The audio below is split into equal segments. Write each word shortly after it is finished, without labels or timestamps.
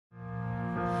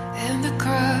and the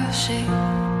crushing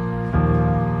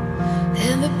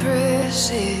and the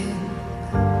pressing,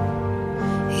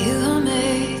 you are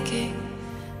making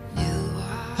new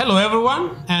hearts. Hello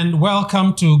everyone, and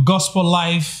welcome to Gospel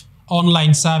Life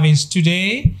online service.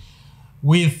 Today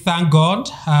we thank God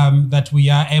that we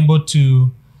are able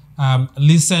to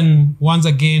listen once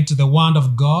again to the word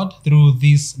of God through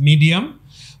this medium.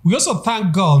 We also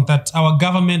thank God that our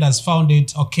government has found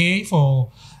it okay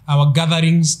for our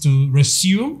gatherings to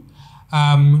resume.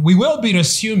 We will be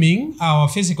resuming our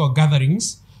physical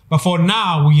gatherings, but for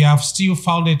now we have still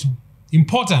found it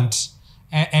important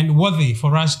and worthy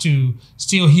for us to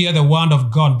still hear the word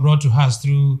of God brought to us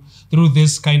through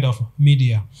this kind of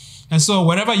media. And so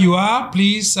wherever you are,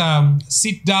 please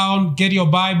sit down, get your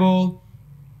Bible,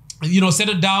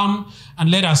 settle down, and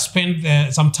let us spend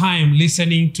some time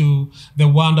listening to the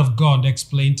word of God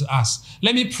explained to us.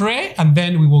 Let me pray, and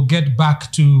then we will get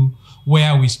back to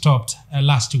where we stopped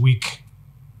last week.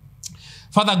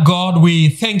 Father God, we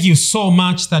thank you so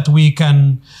much that we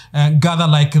can gather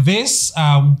like this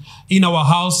in our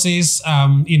houses,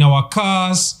 in our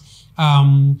cars,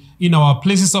 in our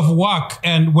places of work,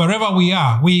 and wherever we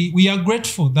are. We are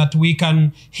grateful that we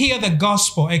can hear the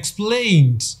gospel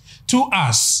explained to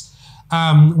us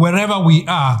wherever we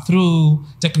are through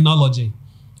technology.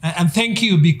 And thank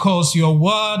you because your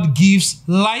word gives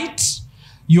light.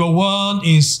 Your word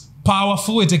is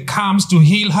powerful. It comes to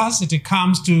heal us. It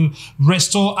comes to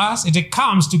restore us. It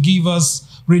comes to give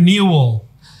us renewal.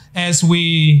 As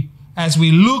we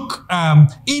look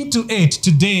into it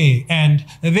today and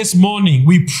this morning,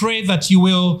 we pray that you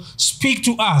will speak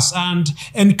to us and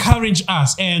encourage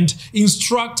us and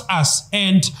instruct us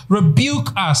and rebuke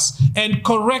us and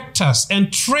correct us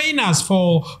and train us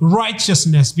for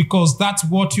righteousness, because that's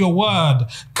what your word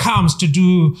comes to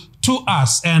do to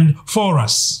us and for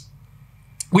us.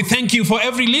 We thank you for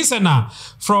every listener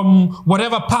from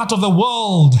whatever part of the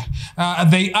world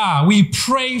they are. We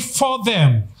pray for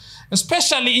them,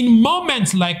 especially in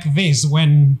moments like this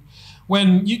when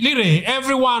literally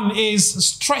everyone is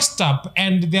stressed up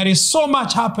and there is so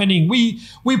much happening. We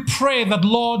pray that,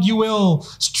 Lord, you will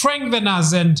strengthen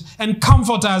us and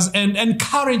comfort us and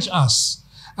encourage us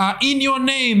in your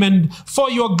name and for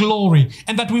your glory,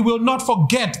 and that we will not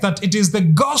forget that it is the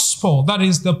gospel that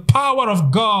is the power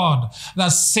of God that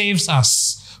saves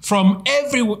us from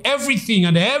everything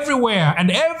and everywhere and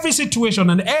every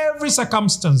situation and every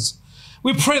circumstance.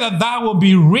 We pray that that will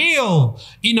be real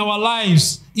in our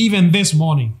lives even this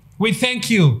morning. We thank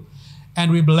you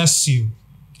and we bless you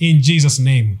in Jesus'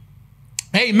 name.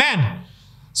 Amen.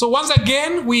 So once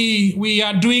again, we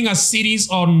are doing a series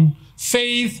on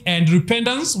faith and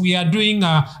repentance. We are doing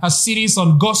a series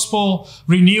on gospel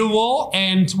renewal,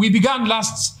 and we began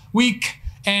last week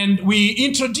and we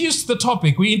introduced the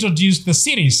topic, we introduced the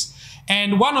series.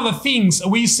 And one of the things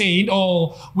we said,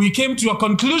 or we came to a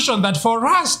conclusion, that for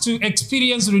us to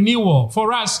experience renewal,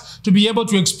 for us to be able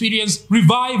to experience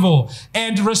revival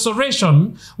and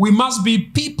restoration, we must be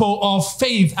people of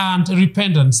faith and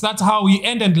repentance. That's how we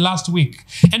ended last week.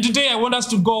 And today I want us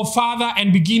to go further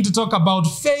and begin to talk about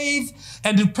faith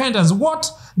and repentance. What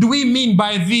do we mean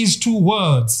by these two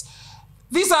words?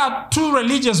 These are two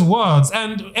religious words,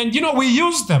 and we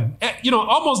use them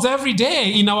almost every day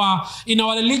in our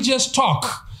religious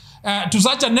talk to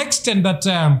such an extent that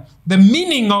the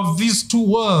meaning of these two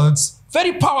words,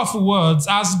 very powerful words,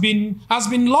 has been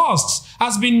lost,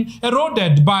 has been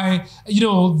eroded by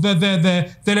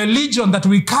the religion that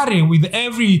we carry with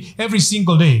every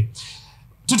single day.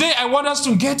 Today I want us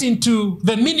to get into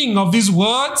the meaning of these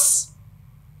words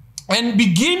and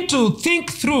begin to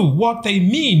think through what they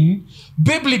mean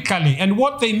biblically and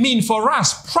what they mean for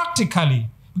us practically,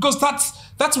 because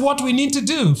that's what we need to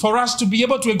do for us to be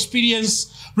able to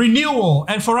experience renewal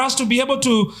and for us to be able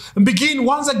to begin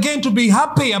once again to be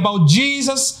happy about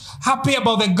Jesus, happy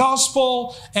about the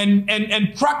gospel,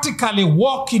 and practically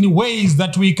walk in ways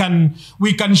that we can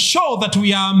show that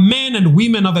we are men and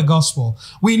women of the gospel.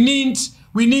 We need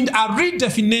a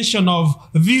redefinition of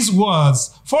these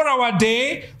words for our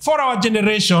day, for our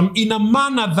generation, in a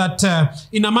manner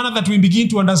that we begin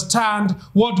to understand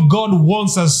what God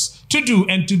wants us to do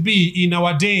and to be in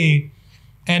our day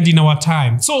and in our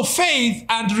time. So faith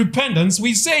and repentance,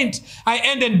 I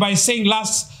ended by saying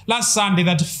last Sunday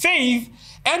that faith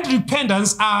and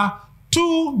repentance are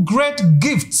two great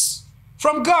gifts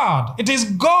from God. It is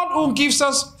God who gives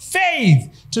us faith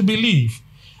to believe.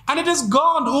 And it is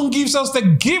God who gives us the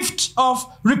gift of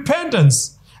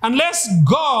repentance. Unless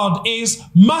God is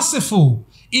merciful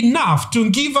enough to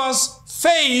give us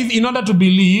faith in order to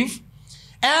believe,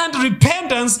 and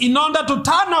repentance in order to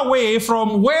turn away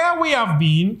from where we have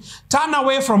been, turn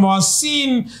away from our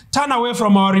sin, turn away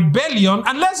from our rebellion,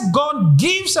 unless God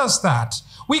gives us that.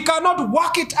 We cannot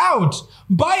work it out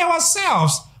by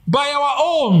ourselves, by our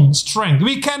own strength.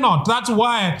 We cannot. That's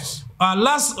why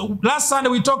last Sunday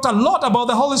we talked a lot about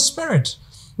the Holy Spirit.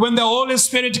 When the Holy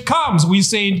Spirit comes, we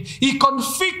said he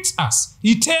convicts us.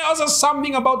 He tells us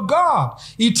something about God.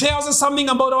 He tells us something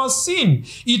about our sin.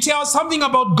 He tells us something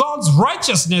about God's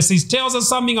righteousness. He tells us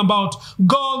something about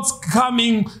God's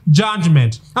coming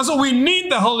judgment. And so we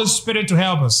need the Holy Spirit to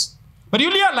help us. But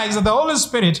you realize that the Holy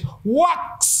Spirit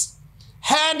works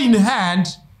hand in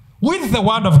hand with the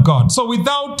Word of God. So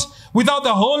without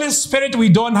the Holy Spirit, we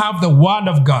don't have the Word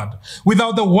of God.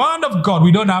 Without the Word of God,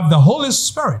 we don't have the Holy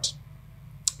Spirit.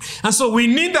 And so we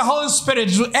need the Holy Spirit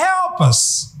to help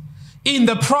us in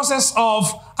the process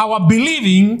of our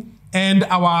believing and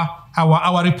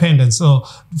our repentance. So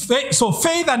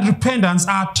faith and repentance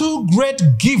are two great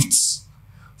gifts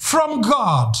from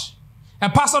God.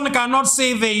 A person cannot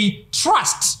say they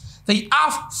trust, they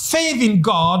have faith in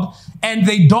God, and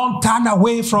they don't turn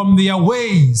away from their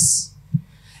ways.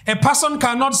 A person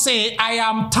cannot say, I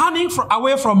am turning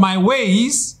away from my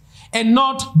ways, and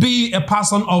not be a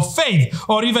person of faith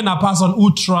or even a person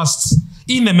who trusts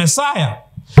in the Messiah.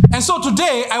 And so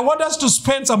today, I want us to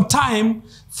spend some time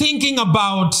thinking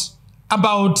about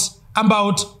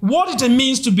what it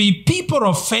means to be people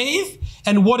of faith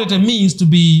and what it means to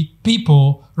be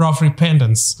people of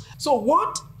repentance. So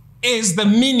what is the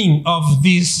meaning of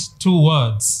these two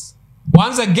words?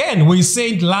 Once again, we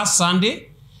said last Sunday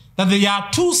that there are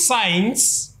two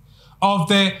signs of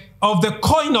the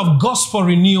coin of gospel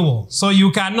renewal. So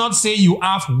you cannot say you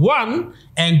have one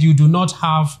and you do not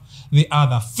have the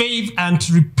other. Faith and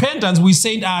repentance, we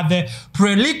said, are the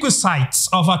prerequisites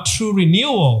of a true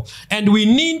renewal, and we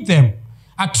need them.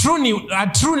 For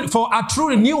a true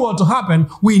renewal to happen,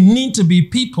 we need to be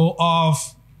people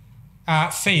of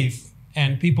faith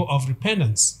and people of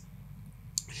repentance.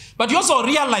 But you also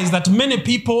realize that many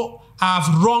people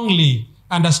have wrongly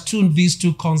understood these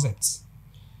two concepts.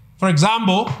 For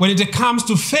example, when it comes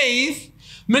to faith,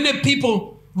 many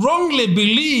people wrongly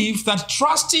believe that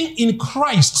trusting in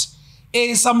Christ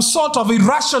is some sort of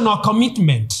irrational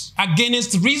commitment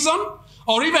against reason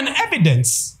or even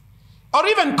evidence or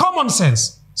even common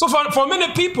sense. So for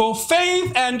many people,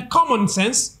 faith and common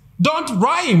sense don't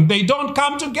rhyme. They don't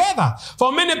come together.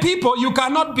 For many people, you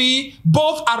cannot be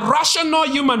both a rational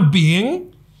human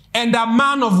being and a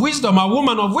man of wisdom, a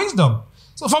woman of wisdom.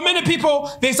 So for many people,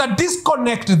 there's a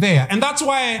disconnect there. And that's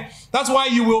why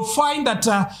you will find that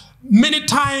many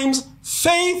times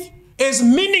faith is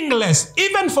meaningless,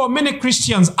 even for many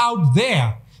Christians out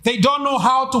there. They don't know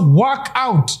how to work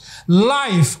out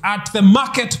life at the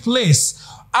marketplace,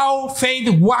 how faith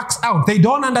works out. They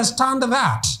don't understand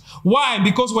that. Why?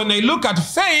 Because when they look at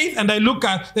faith and they look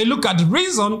at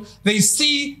reason, they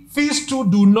see these two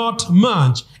do not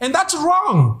merge. And that's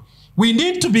wrong. We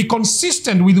need to be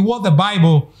consistent with what the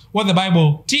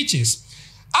Bible teaches.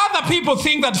 Other people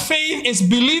think that faith is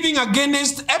believing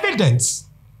against evidence.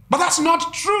 But that's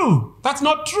not true. That's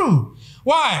not true.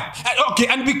 Why? Okay,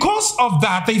 and because of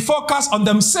that, they focus on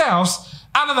themselves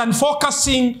other than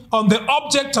focusing on the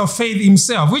object of faith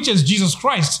himself, which is Jesus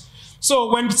Christ.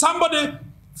 So when somebody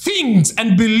thinks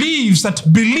and believes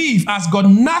that belief has got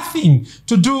nothing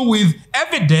to do with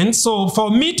evidence, so for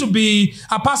me to be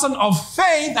a person of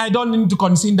faith, I don't need to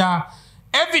consider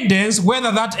evidence,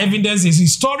 whether that evidence is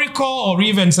historical or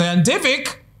even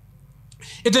scientific.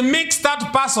 It makes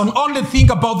that person only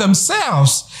think about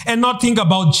themselves and not think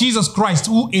about Jesus Christ,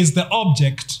 who is the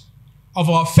object of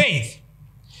our faith.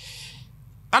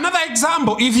 Another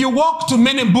example, if you walk to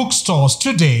many bookstores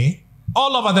today,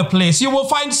 all over the place, you will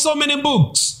find so many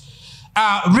books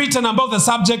written about the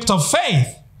subject of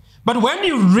faith. But when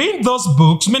you read those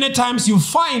books, many times you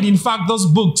find, in fact, those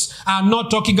books are not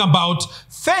talking about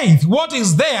faith. What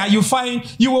is there?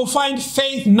 You will find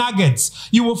faith nuggets.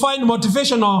 You will find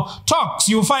motivational talks.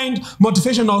 You will find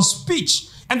motivational speech,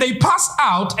 and they pass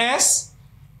out as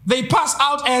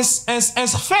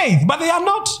faith. But they are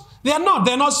not. They're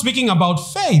not speaking about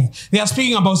faith. They are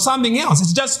speaking about something else.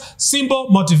 It's just simple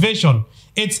motivation.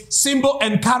 It's simple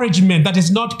encouragement that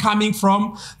is not coming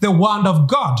from the Word of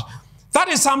God. That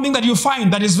is something that you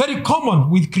find that is very common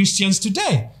with Christians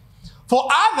today. For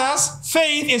others,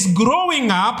 faith is growing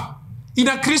up in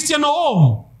a Christian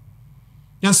home.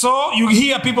 And so you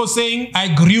hear people saying,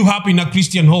 I grew up in a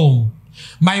Christian home.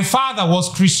 My father was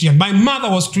Christian. My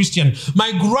mother was Christian.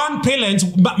 My grandparents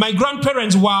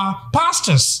were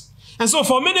pastors. And so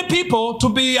for many people, to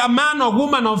be a man or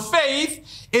woman of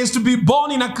faith is to be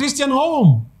born in a Christian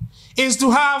home. is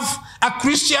to have a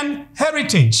Christian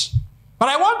heritage. But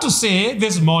I want to say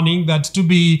this morning that to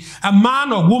be a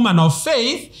man or woman of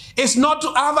faith is not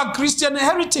to have a Christian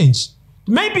heritage.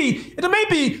 It may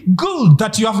be good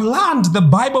that you have learned the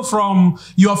Bible from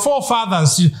your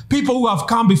forefathers, people who have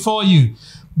come before you.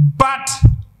 But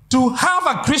to have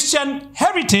a Christian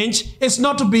heritage is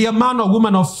not to be a man or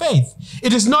woman of faith.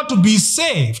 It is not to be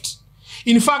saved.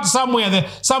 In fact,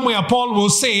 somewhere Paul will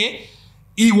say,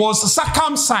 he was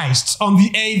circumcised on the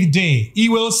 8th day. He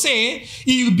will say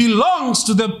he belongs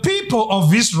to the people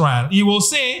of Israel. He will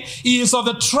say he is of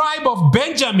the tribe of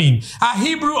Benjamin, a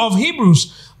Hebrew of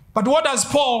Hebrews. But what does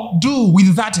Paul do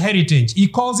with that heritage? He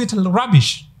calls it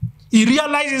rubbish. He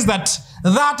realizes that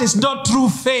that is not true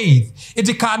faith.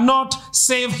 It cannot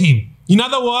save him. In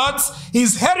other words,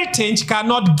 his heritage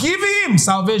cannot give him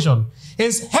salvation.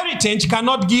 His heritage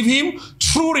cannot give him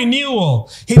true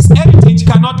renewal. His heritage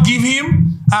cannot give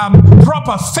him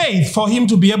proper faith for him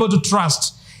to be able to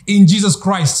trust in Jesus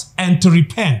Christ and to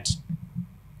repent.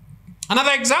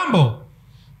 Another example,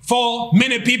 for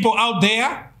many people out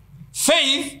there,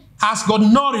 faith has got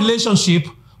no relationship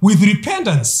with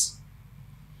repentance.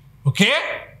 Okay?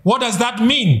 What does that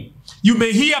mean? You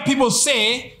may hear people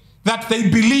say that they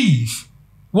believe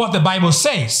what the Bible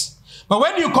says. But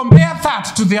when you compare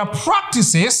that to their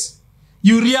practices,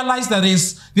 you realize that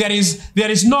there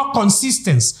is no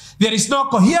consistency. There is no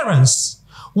coherence.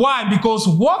 Why? Because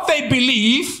what they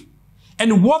believe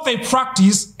and what they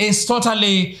practice is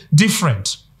totally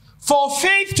different. For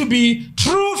faith to be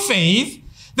true faith,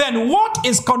 then what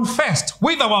is confessed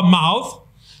with our mouth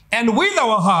and with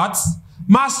our hearts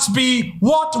must be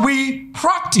what we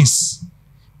practice.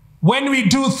 When we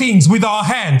do things with our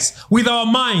hands, with our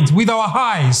minds, with our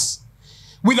eyes.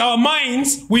 With our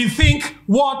minds, we think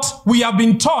what we have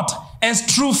been taught as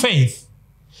true faith.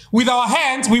 With our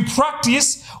hands, we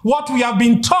practice what we have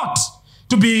been taught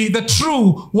to be the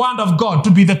true word of God,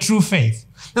 to be the true faith.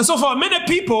 And so for many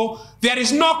people, there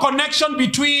is no connection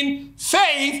between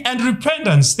faith and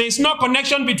repentance. There is no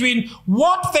connection between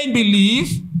what they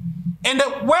believe and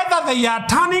whether they are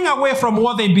turning away from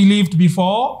what they believed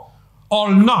before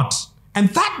or not. And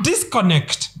that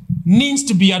disconnect needs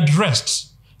to be addressed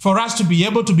for us to be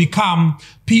able to become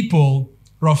people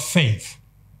of faith.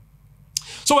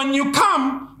 So when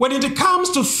it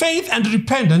comes to faith and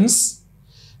repentance,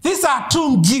 these are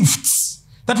two gifts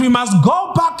that we must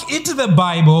go back into the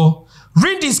Bible,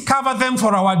 rediscover them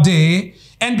for our day,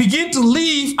 and begin to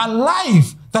live a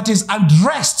life that is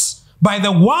addressed by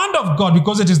the word of God,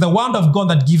 because it is the word of God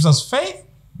that gives us faith.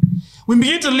 We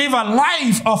begin to live a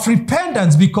life of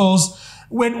repentance because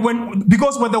when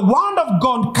the word of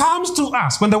God comes to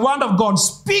us, when the word of God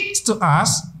speaks to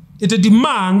us, it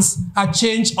demands a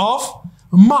change of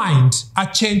mind, a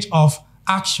change of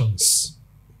actions.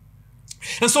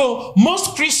 And so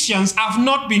most Christians have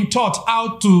not been taught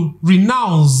how to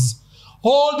renounce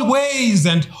old ways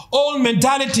and old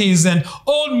mentalities and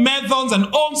old methods and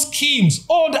old schemes,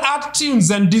 old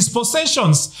attitudes and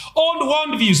dispositions, old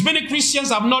worldviews. Many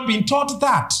Christians have not been taught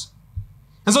that.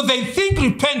 And so they think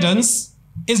repentance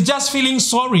is just feeling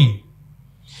sorry.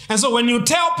 And so when you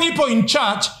tell people in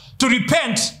church to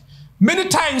repent, many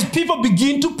times people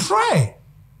begin to pray.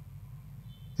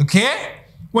 Okay?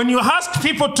 When you ask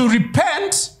people to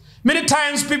repent, many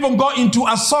times people go into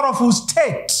a sorrowful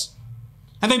state.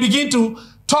 And they begin to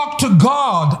talk to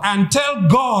God and tell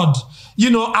God,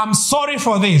 I'm sorry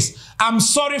for this. I'm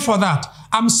sorry for that.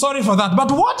 I'm sorry for that.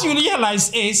 But what you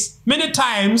realize is many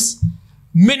times,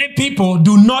 many people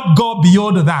do not go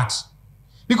beyond that.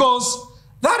 Because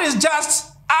that is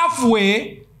just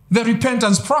halfway the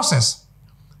repentance process.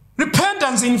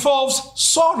 Repentance involves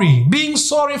being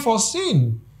sorry for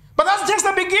sin. But that's just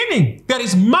the beginning. There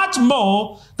is much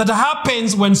more that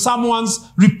happens when someone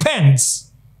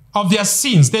repents of their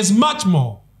sins. There's much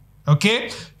more. Okay?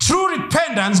 True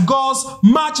repentance goes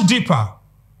much deeper.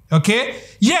 Okay?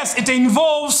 Yes, it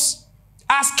involves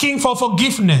asking for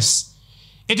forgiveness.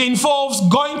 It involves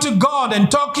going to God and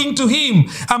talking to Him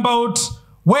about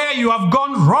where you have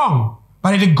gone wrong.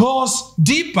 But it goes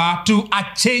deeper to a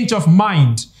change of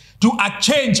mind, to a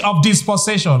change of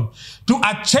disposition, to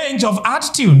a change of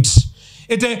attitude.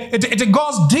 It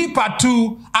goes deeper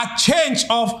to a change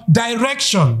of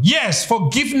direction. Yes,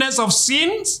 forgiveness of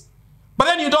sins, but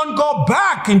then you don't go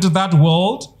back into that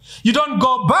world. You don't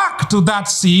go back to that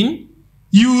sin.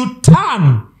 You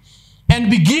turn and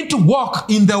begin to walk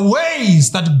in the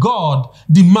ways that God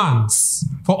demands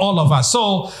for all of us.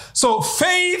 So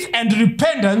faith and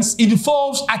repentance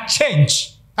involves a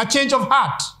change of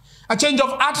heart, a change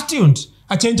of attitude,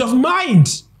 a change of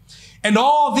mind. And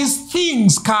all these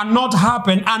things cannot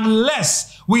happen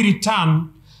unless we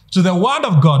return to the Word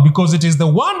of God, because it is the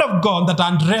Word of God that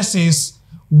addresses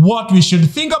what we should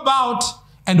think about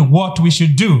and what we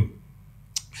should do.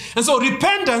 And so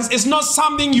repentance is not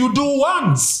something you do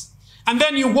once and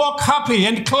then you walk happy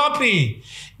and clappy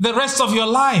the rest of your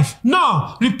life.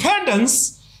 No,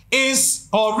 repentance is,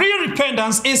 or real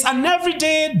repentance is an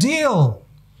everyday deal.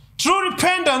 True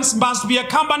repentance must be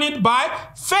accompanied by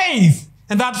faith,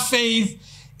 and that faith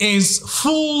is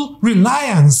full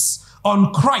reliance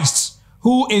on Christ,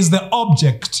 who is the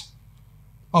object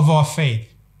of our faith.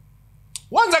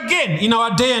 Once again, in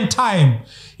our day and time,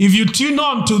 if you tune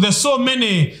on to the so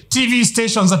many TV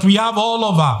stations that we have all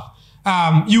over,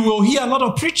 you will hear a lot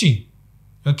of preaching,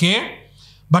 okay?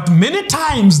 But many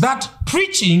times that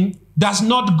preaching does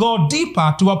not go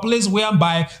deeper to a place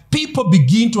whereby people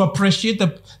begin to appreciate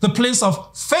the place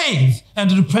of faith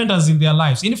and repentance in their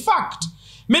lives. In fact,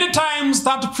 many times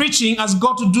that preaching has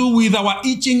got to do with our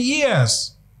itching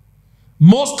ears.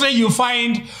 Mostly you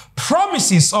find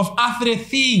promises of earthly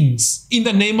things in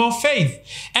the name of faith.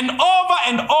 And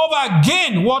over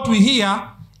again, what we hear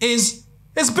is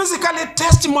basically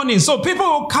testimonies. So people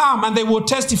will come and they will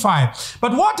testify.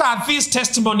 But what are these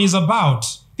testimonies about?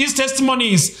 These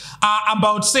testimonies are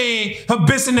about, say, a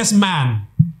businessman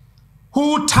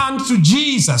who turned to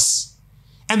Jesus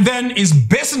and then his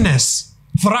business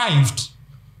thrived.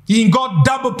 He got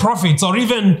double profits or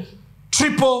even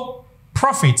triple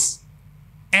profits.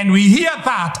 And we hear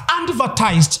that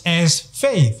advertised as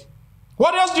faith.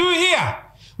 What else do we hear?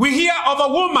 We hear of a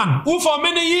woman who for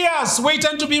many years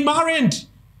waited to be married.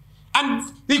 And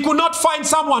they could not find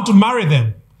someone to marry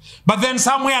them. But then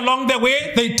somewhere along the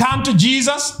way, they turned to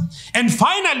Jesus. And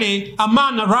finally, a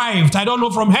man arrived, I don't know,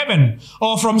 from heaven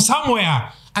or from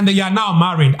somewhere. And they are now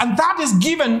married. And that is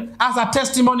given as a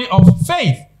testimony of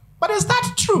faith. But is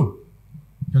that true?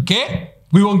 Okay,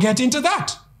 we won't get into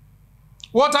that.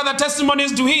 What other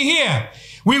testimonies do we hear?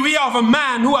 We hear of a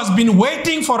man who has been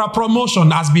waiting for a promotion,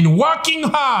 has been working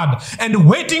hard and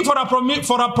waiting for a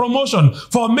promotion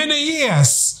for many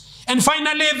years. And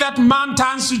finally, that man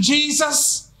turns to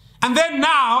Jesus. And then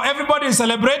now everybody is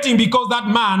celebrating because that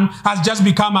man has just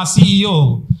become a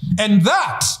CEO. And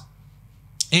that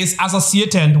is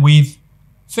associated with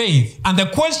faith. And the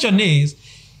question is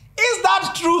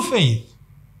that true faith?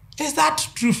 Is that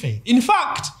true faith? In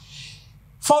fact,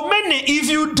 for many, if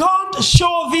you don't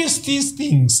show these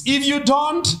things, if you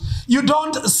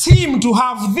don't seem to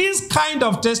have these kind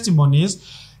of testimonies,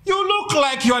 you look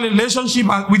like your relationship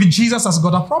with Jesus has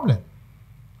got a problem.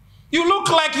 You look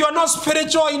like you are not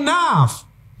spiritual enough.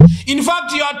 In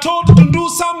fact, you are told to do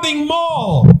something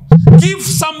more. Give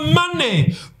some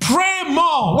money. Pray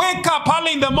more. Wake up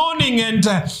early in the morning and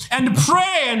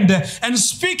pray and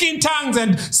speak in tongues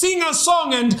and sing a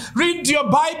song and read your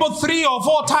Bible 3 or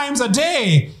 4 times a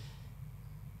day.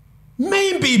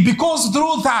 Maybe because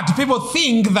through that, people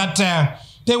think that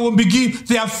they will begin,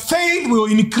 their faith will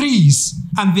increase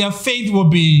and their faith will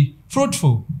be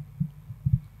fruitful.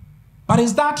 But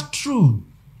is that true?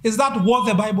 Is that what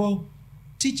the Bible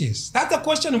teaches? That's the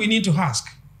question we need to ask.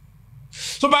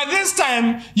 So by this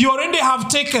time, you already have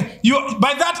taken,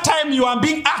 by that time you are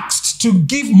being asked to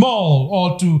give more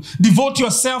or to devote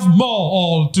yourself more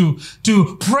or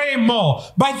to pray more.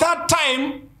 By that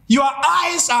time, your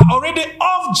eyes are already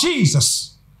off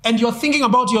Jesus and you're thinking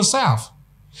about yourself.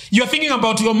 You're thinking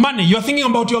about your money. You're thinking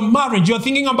about your marriage. You're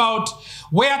thinking about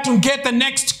where to get the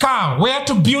next car, where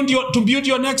to build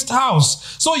your next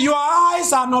house. So your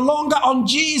eyes are no longer on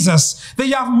Jesus. They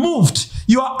have moved.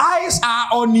 Your eyes are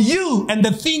on you and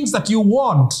the things that you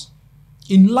want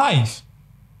in life.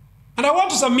 And I want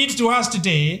to submit to us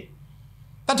today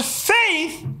that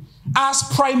faith has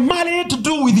primarily to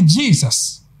do with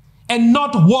Jesus and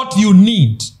not what you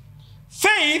need.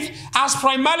 Faith has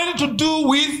primarily to do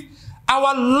with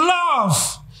our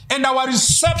love and our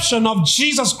reception of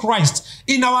Jesus Christ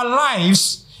in our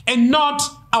lives and not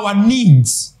our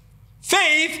needs.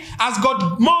 Faith has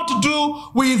got more to do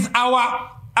with our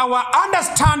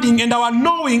understanding and our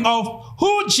knowing of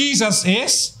who Jesus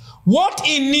is, what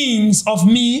he needs of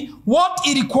me, what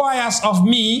he requires of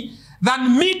me,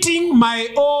 than meeting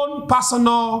my own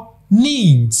personal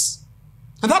needs.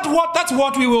 And that's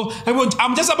what we will,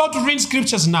 I'm just about to read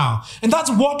scriptures now. And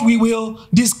that's what we will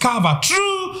discover.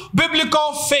 True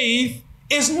biblical faith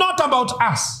is not about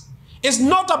us. It's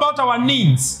not about our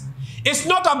needs. It's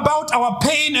not about our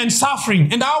pain and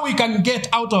suffering and how we can get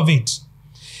out of it.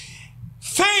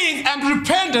 Faith and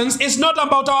repentance is not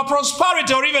about our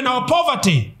prosperity or even our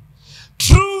poverty.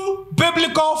 True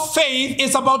biblical faith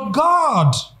is about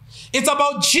God. It's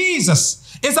about Jesus.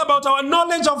 It's about our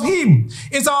knowledge of him.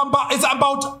 It's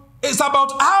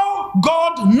about how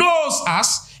God knows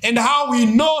us and how we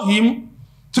know him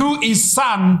through his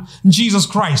Son, Jesus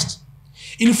Christ.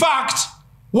 In fact,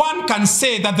 one can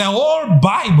say that the whole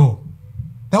Bible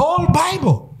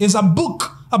is a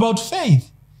book about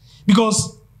faith.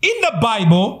 Because in the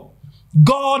Bible,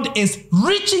 God is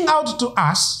reaching out to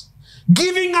us,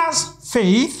 giving us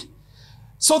faith,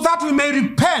 so that we may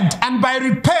repent. And by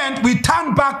repent, we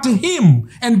turn back to him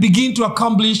and begin to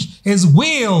accomplish his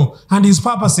will and his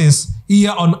purposes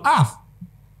here on earth.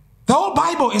 The whole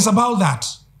Bible is about that.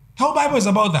 The whole Bible is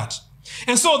about that.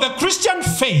 And so the Christian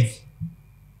faith,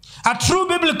 a true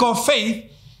biblical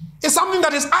faith, is something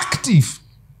that is active.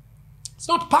 It's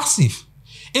not passive.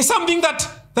 It's something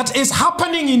that is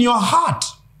happening in your heart,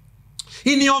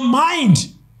 in your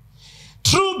mind.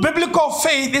 True biblical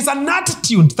faith is an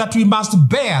attitude that we must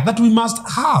bear, that we must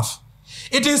have.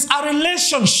 It is a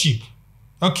relationship,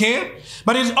 okay?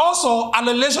 But it's also a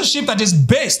relationship that is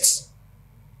based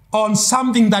on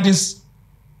something that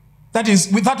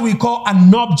we call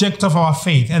an object of our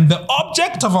faith. And the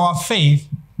object of our faith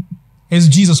is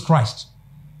Jesus Christ.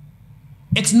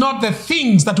 It's not the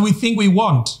things that we think we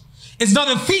want. It's not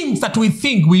the things that we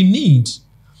think we need.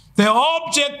 The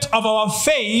object of our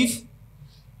faith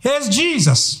is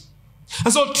Jesus.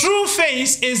 And so true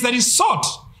faith is the result.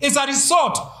 It's a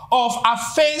result of a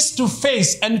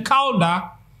face-to-face encounter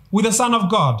with the Son of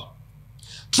God.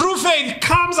 True faith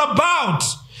comes about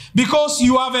because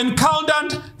you have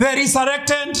encountered the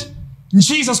resurrected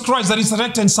Jesus Christ, the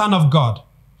resurrected Son of God.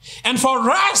 And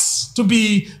for us to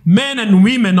be men and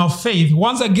women of faith,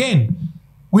 once again,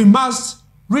 we must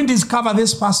rediscover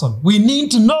this person. We need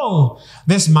to know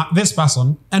this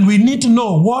person, and we need to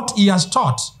know what he has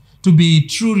taught to be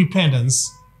true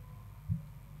repentance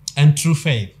and true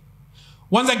faith.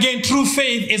 Once again, true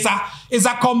faith is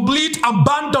a complete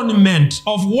abandonment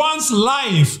of one's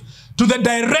life to the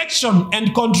direction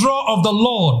and control of the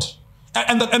Lord,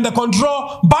 and the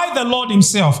control by the Lord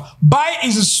himself, by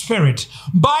his Spirit,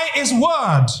 by his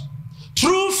word.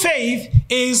 True faith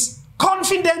is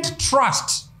confident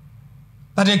trust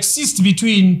that exists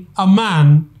between a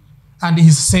man and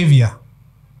his Savior.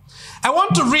 I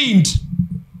want to read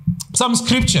some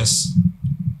scriptures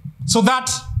so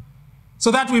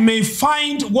that we may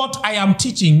find what I am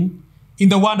teaching in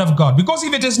the Word of God. Because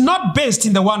if it is not based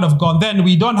in the Word of God, then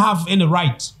we don't have any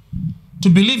right to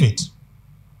believe it.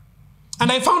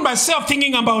 And I found myself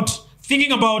thinking about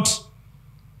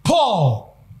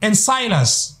Paul and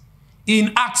Silas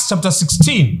in Acts chapter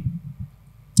 16.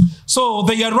 So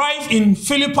they arrive in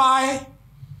Philippi.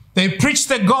 They preach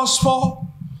the gospel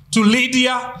to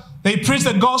Lydia. They preach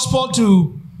the gospel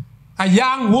to a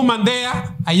young woman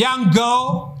there, a young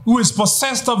girl who is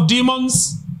possessed of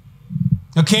demons.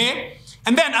 Okay?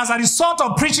 And then as a result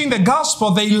of preaching the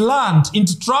gospel, they land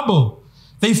into trouble.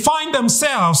 They find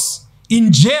themselves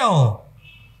in jail.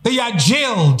 They are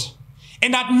jailed.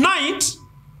 And at night,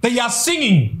 they are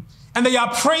singing and they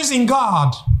are praising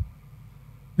God.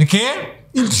 Okay?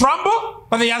 In trouble,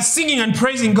 but they are singing and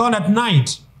praising God at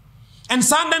night. And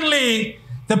suddenly,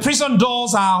 the prison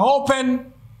doors are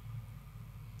open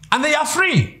and they are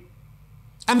free.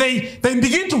 And they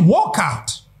begin to walk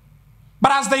out.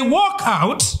 But as they walk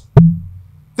out,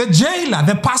 the jailer,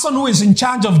 the person who is in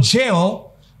charge of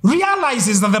jail,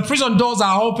 realizes that the prison doors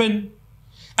are open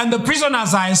and the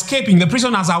prisoners are escaping, the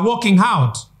prisoners are walking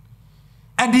out.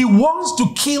 And he wants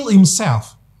to kill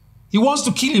himself. He wants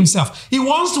to kill himself. He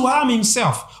wants to harm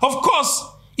himself. Of course,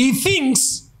 he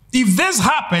thinks if this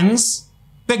happens,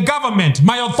 the government,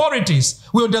 my authorities,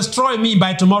 will destroy me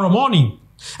by tomorrow morning.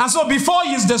 And so before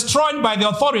he is destroyed by the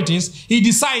authorities, he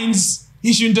decides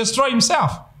he should destroy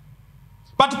himself.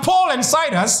 But Paul and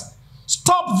Silas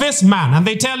stop this man and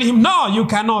they tell him, no, you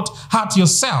cannot hurt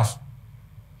yourself.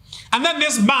 And then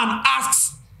this man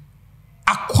asks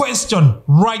a question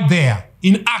right there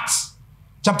in Acts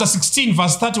chapter 16,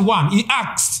 verse 31. He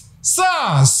asks,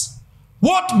 sirs,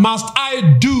 what must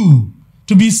I do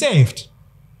to be saved?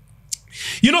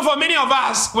 You know, for many of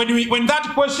us, when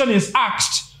that question is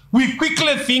asked, we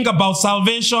quickly think about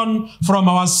salvation from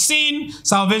our sin,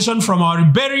 salvation from our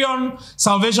rebellion,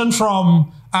 salvation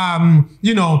from,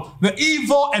 the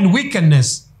evil and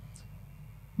wickedness.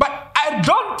 But I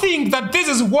don't think that this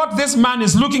is what this man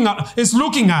is looking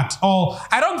at, or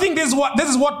I don't think this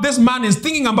is what this man is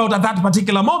thinking about at that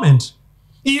particular moment.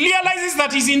 He realizes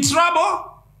that he's in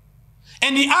trouble,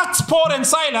 and he asks Paul and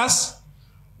Silas,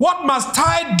 what must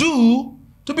I do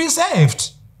to be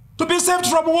saved? To be saved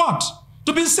from what?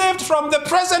 To be saved from the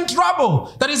present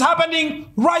trouble that is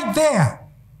happening right there.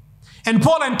 And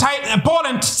Paul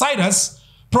and Silas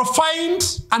provide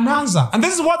an answer. And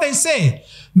this is what they say.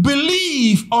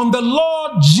 Believe on the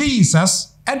Lord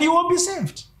Jesus and you will be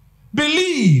saved.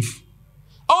 believe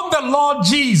on the Lord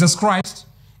Jesus Christ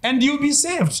and you'll be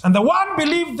saved. And the one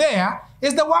believed there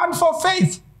is the one for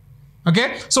faith.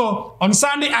 Okay, so on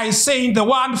Sunday I say the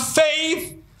one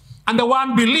faith and the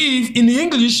one believe in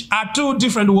English are two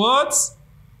different words.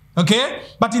 Okay,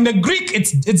 but in the Greek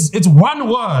it's one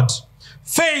word.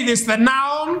 Faith is the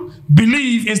noun,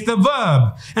 believe is the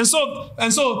verb. And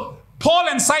so Paul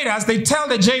and Silas, they tell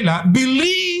the jailer,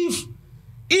 believe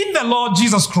in the Lord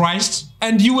Jesus Christ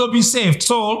and you will be saved.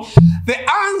 So the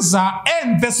answer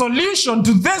and the solution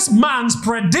to this man's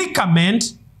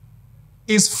predicament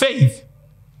is faith,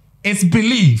 is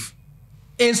belief,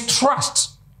 is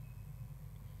trust,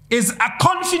 is a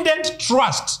confident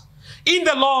trust in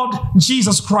the Lord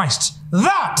Jesus Christ.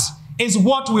 That is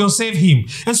what will save him.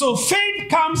 And so faith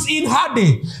comes in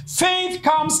handy. Faith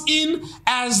comes in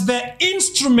as the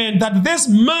instrument that this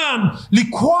man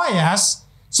requires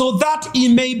so that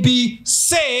he may be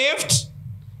saved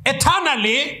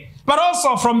eternally, but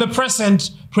also from the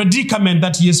present predicament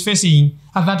that he is facing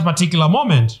at that particular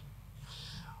moment.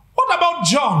 What about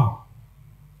John?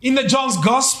 In John's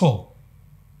gospel.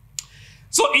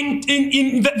 So in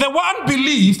the one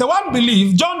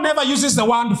belief, John never uses the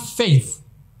word faith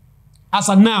as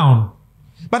a noun.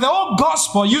 But the whole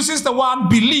gospel uses the word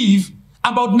believe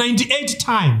about 98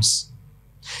 times.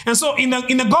 And so in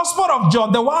the gospel of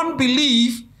John, the one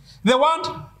believe, the one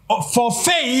for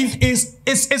faith is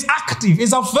active,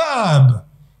 is a verb.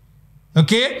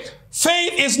 Okay?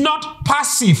 Faith is not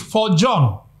passive for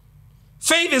John.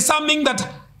 Faith is something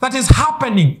that is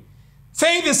happening.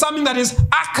 Faith is something that is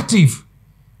active,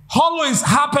 always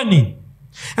happening.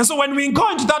 And so when we go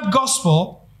into that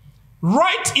gospel,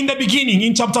 right in the beginning,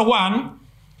 in chapter 1,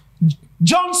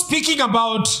 John speaking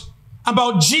about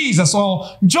Jesus, or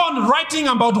John writing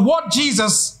about what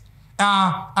Jesus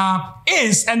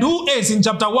is and who is. In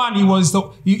chapter 1, in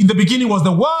the beginning was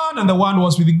the One, and the One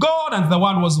was with God, and the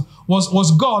One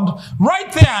was God.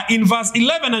 Right there in verse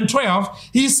 11 and 12,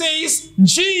 he says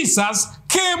Jesus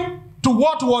came to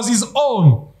what was his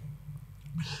own,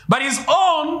 but his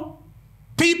own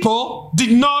people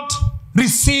did not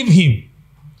receive him.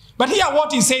 But hear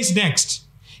what he says next.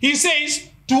 He says,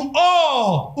 to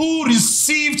all who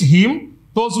received him,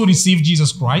 those who received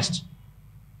Jesus Christ.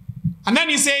 And then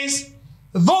he says,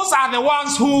 those are the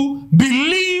ones who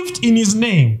believed in his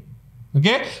name.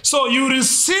 Okay? So you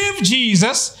receive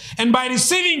Jesus, and by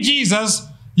receiving Jesus,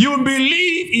 you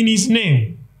believe in his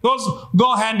name. Those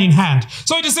go hand in hand.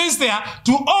 So it says there,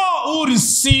 to all who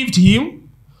received him,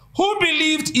 who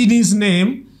believed in his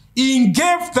name, he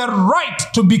gave the right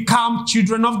to become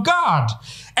children of God.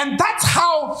 And that's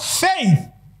how faith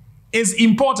is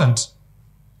important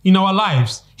in our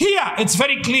lives. Here, it's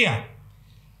very clear.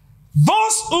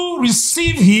 Those who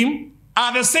receive him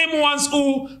are the same ones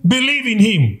who believe in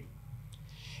him.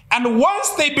 And once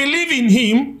they believe in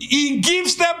him, he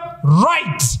gives them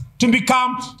right to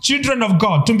become children of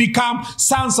God, to become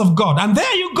sons of God. And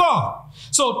there you go.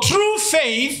 So true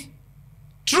faith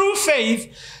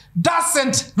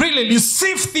doesn't really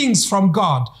receive things from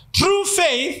God. True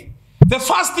faith, the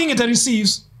first thing it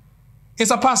receives is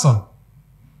a person.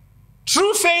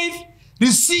 True faith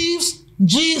receives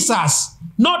Jesus,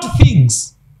 not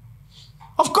things.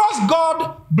 Of course,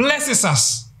 God blesses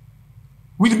us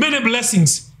with many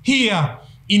blessings here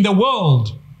in the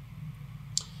world.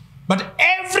 But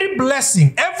every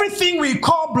blessing, everything we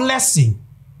call blessing,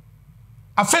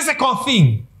 a physical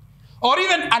thing, or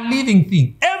even a living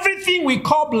thing, everything we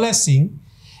call blessing,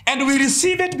 and we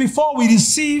receive it before we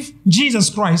receive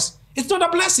Jesus Christ, it's not a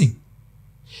blessing.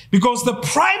 Because the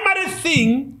primary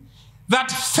thing that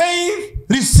faith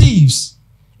receives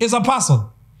is a person,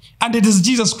 and it is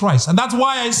Jesus Christ. And that's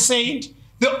why I said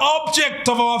the object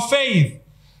of our faith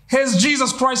is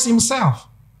Jesus Christ himself.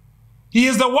 He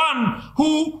is the one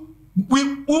whom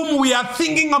we are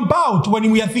thinking about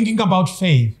when we are thinking about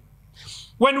faith.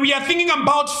 When we are thinking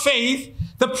about faith,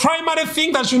 the primary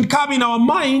thing that should come in our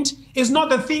mind is not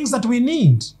the things that we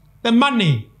need. The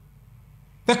money,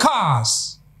 the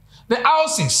cars, the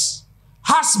houses,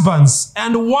 husbands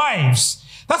and wives.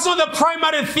 That's not the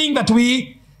primary thing that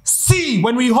we see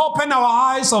when we open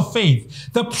our eyes of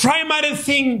faith. The primary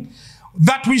thing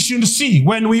that we should see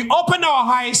when we open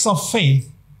our eyes of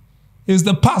faith is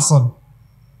the person,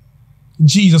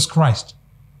 Jesus Christ.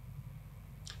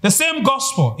 The same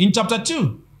gospel in chapter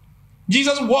 2.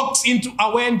 Jesus walks into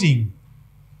a wedding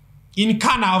in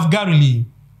Cana of Galilee.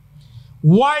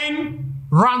 Wine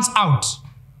runs out.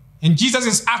 And Jesus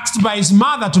is asked by his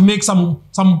mother to make some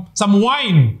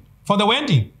wine for the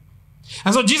wedding.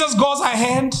 And so Jesus goes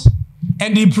ahead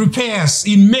and he prepares,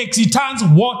 he turns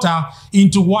water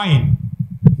into wine.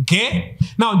 Okay?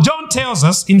 Now, John tells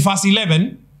us in verse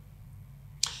 11,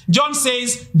 John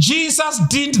says, Jesus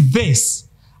did this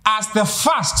as the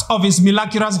first of his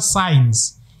miraculous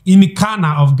signs in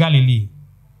Cana of Galilee.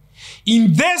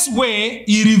 In this way,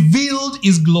 he revealed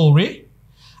his glory,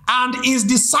 and his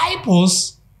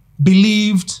disciples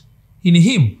believed in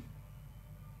him.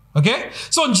 Okay?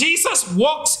 So Jesus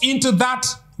walks into that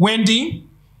wedding.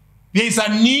 There is a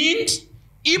need.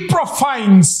 He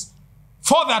provides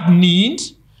for that need.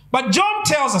 But John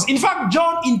tells us, in fact,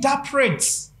 John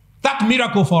interprets that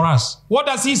miracle for us. What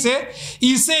does he say?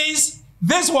 He says,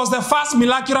 this was the first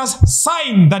miraculous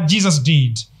sign that Jesus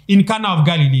did in Cana of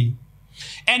Galilee.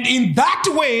 And in that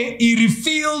way, he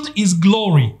revealed his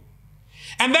glory.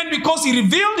 And then because he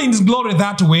revealed his glory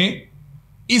that way,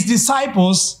 his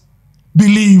disciples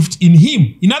believed in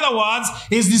him. In other words,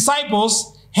 his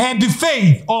disciples had the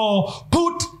faith or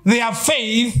put their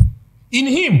faith in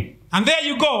him. And there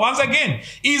you go, once again.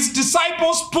 His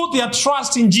disciples put their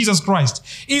trust in Jesus Christ.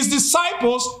 His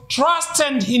disciples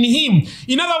trusted in him.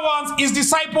 In other words, his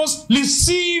disciples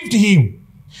received him.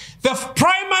 The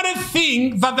primary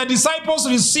thing that the disciples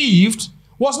received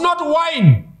was not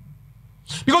wine.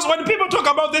 Because when people talk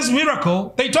about this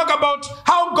miracle, they talk about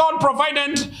how God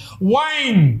provided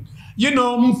wine,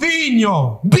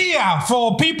 mvinyo, beer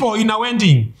for people in a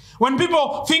wedding. When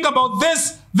people think about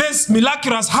this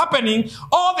miraculous happening,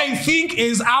 all they think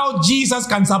is how Jesus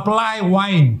can supply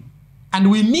wine. And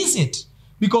we miss it.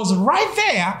 Because right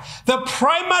there, the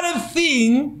primary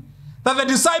thing that the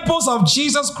disciples of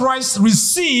Jesus Christ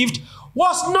received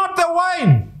was not the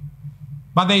wine,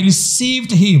 but they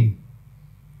received him.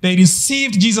 They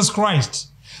received Jesus Christ.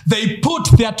 They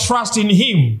put their trust in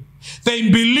him. They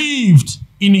believed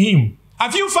in him.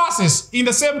 A few verses in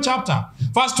the same chapter,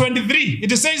 verse 23,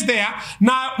 it says there,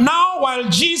 now while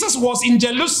Jesus was in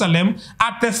Jerusalem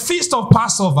at the feast of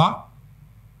Passover,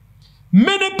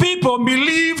 many people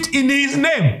believed in his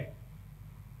name.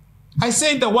 I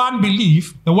say the word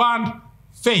believe, the word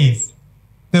faith,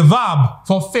 the verb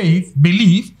for faith,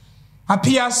 believe,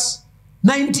 appears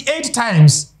 98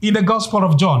 times in the Gospel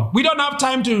of John. We don't have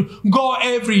time to go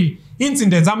every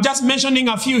incident. I'm just mentioning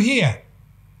a few here.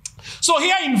 So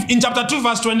here in chapter 2,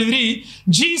 verse 23,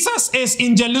 Jesus is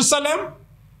in Jerusalem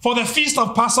for the feast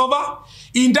of Passover.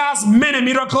 He does many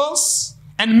miracles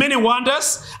and many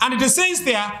wonders. And it says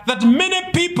there that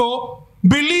many people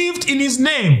believed in his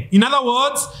name. In other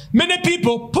words, many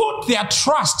people put their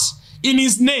trust in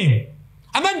his name.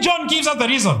 And then John gives us the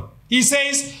reason. He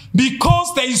says,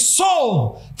 because they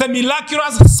saw the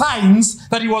miraculous signs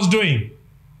that he was doing.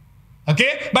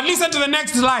 Okay? But listen to the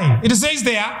next line. It says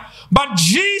there, but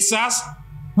Jesus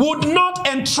would not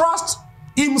entrust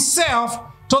himself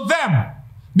to them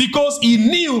because he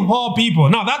knew all people.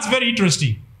 Now, that's very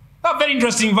interesting. That's a very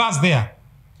interesting verse there.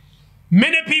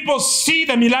 Many people see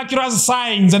the miraculous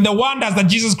signs and the wonders that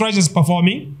Jesus Christ is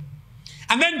performing.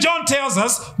 And then John tells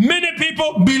us, many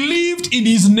people believed in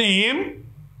his name.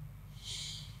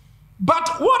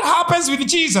 But what happens with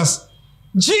Jesus?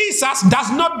 Jesus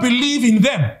does not believe in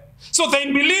them. So they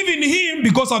believe in him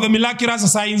because of the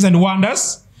miraculous signs and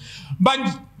wonders. But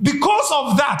because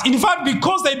of that, in fact,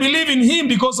 because they believe in him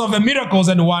because of the miracles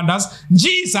and wonders,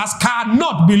 Jesus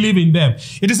cannot believe in them.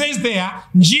 It says there,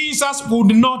 Jesus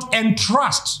would not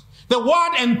entrust. The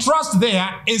word entrust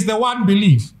there is the word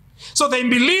believe. So they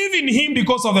believe in him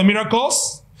because of the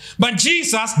miracles, but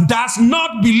Jesus does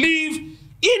not believe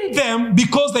in them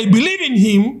because they believe in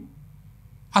him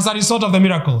as a result of the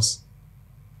miracles.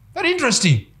 Very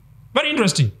interesting. Very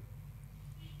interesting.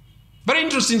 Very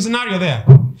interesting scenario there.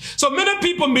 So many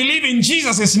people believe in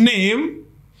Jesus' name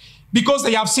because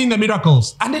they have seen the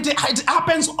miracles. And it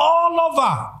happens all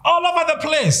over the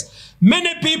place.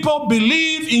 Many people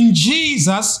believe in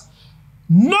Jesus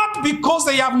not because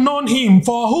they have known him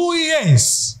for who he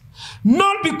is.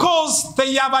 Not because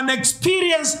they have an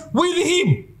experience with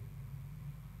him.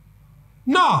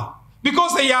 No,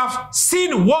 because they have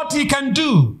seen what he can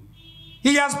do.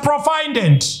 He has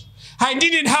provided. I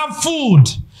didn't have food,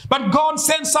 but God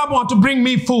sent someone to bring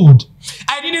me food.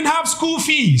 I didn't have school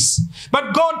fees,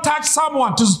 but God touched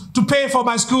someone to pay for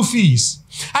my school fees.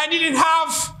 I didn't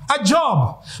have a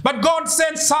job, but God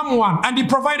sent someone and he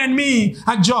provided me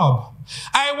a job.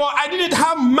 I didn't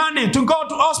have money to go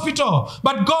to hospital,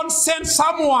 but God sent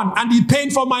someone and he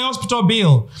paid for my hospital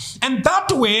bill. And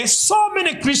that way, so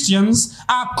many Christians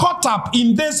are caught up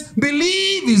in this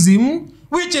believism,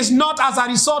 which is not as a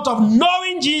result of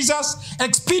knowing Jesus,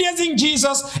 experiencing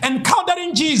Jesus,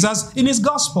 encountering Jesus in his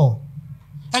gospel.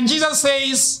 And Jesus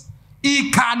says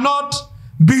he cannot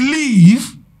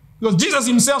believe, because Jesus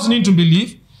himself needs to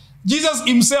believe. Jesus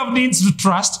himself needs to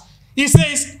trust. He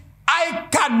says, I I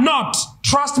cannot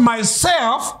trust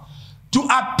myself to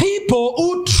a people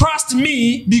who trust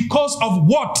me because of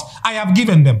what I have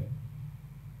given them.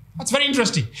 That's very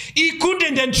interesting. He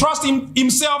couldn't entrust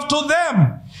himself to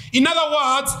them. In other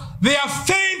words, their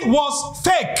faith was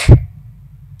fake.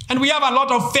 And we have a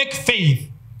lot of fake faith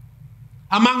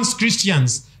amongst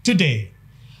Christians today.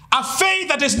 A faith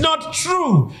that is not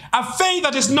true, a faith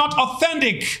that is not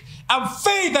authentic, a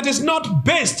faith that is not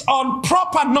based on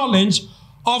proper knowledge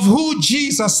of who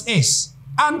Jesus is.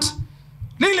 And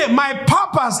really, my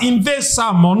purpose in these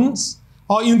sermons,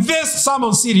 or in this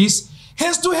sermon series,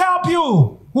 is to help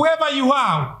you, whoever you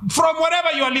are, from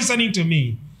wherever you are listening to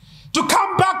me, to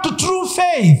come back to true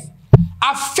faith.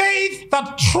 A faith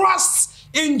that trusts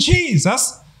in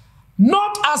Jesus,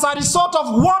 not as a result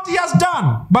of what he has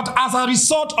done, but as a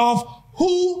result of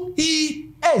who he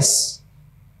is.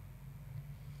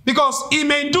 Because he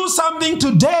may do something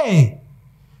today,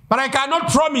 but I cannot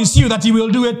promise you that he will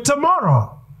do it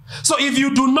tomorrow. So if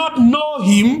you do not know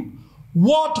him,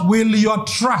 what will your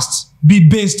trust be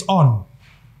based on?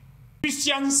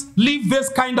 Christians live this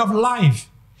kind of life.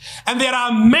 And there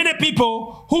are many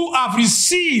people who have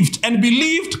received and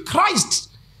believed Christ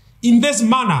in this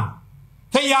manner.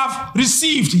 They have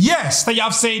received, yes, they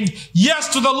have said yes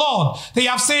to the Lord. They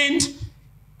have said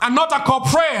a nautical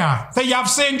prayer. They have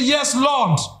said, yes,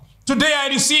 Lord, today I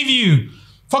receive you.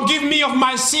 Forgive me of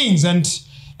my sins.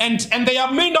 And they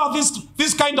have made all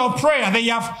this kind of prayer. They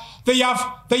have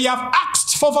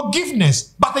asked for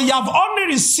forgiveness, but they have only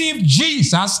received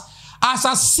Jesus as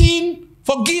a sin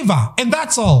forgiver. And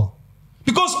that's all.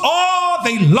 Because all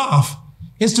they love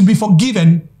is to be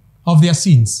forgiven of their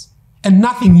sins and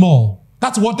nothing more.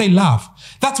 That's what they love.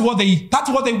 That's what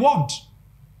they want.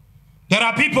 There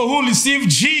are people who receive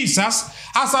Jesus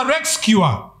as a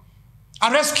rescuer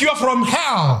from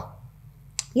hell.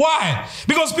 Why?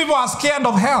 Because people are scared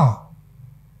of hell.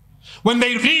 When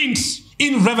they read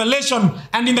in Revelation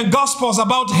and in the Gospels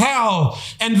about hell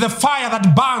and the fire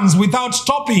that burns without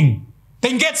stopping,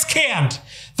 they get scared.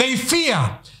 They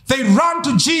fear. They run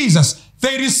to Jesus.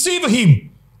 They receive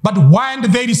him. But why do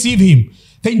they receive him?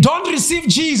 They don't receive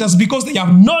Jesus because they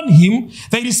have known him.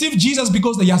 They receive Jesus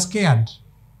because they are scared.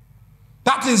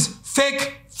 That is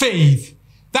fake faith.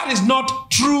 That is not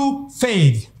true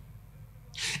faith.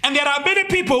 And there are many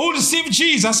people who receive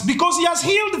Jesus because he has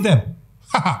healed them.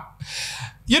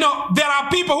 You know, there are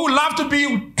people who love to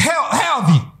be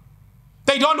healthy.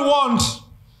 They don't want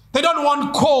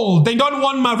cold. They don't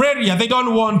want malaria. They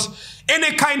don't want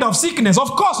any kind of sickness.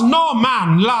 Of course, no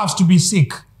man loves to be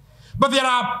sick. But there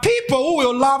are people who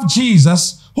will love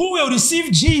Jesus, who will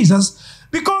receive Jesus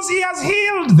because he has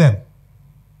healed them.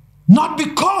 Not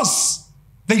because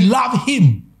they love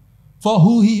him for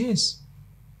who he is.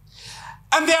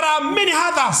 And there are many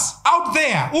others out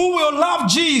there who will love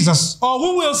Jesus or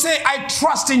who will say, I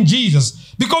trust in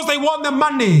Jesus, because they want the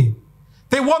money.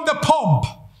 They want the pomp.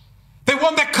 They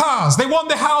want the cars. They want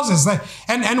the houses.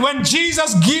 And when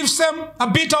Jesus gives them a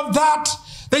bit of that,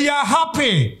 they are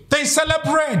happy. They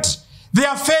celebrate.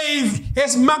 Their faith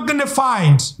is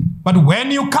magnified. But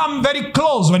when you come very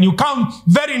close, when you come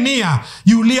very near,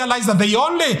 you realize that they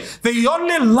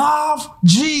only love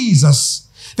Jesus.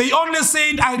 They only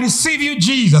say, I receive you,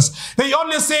 Jesus. They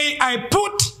only say, I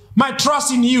put my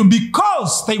trust in you,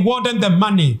 because they wanted the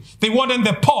money. They wanted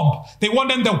the pomp. They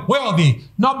wanted the wealthy.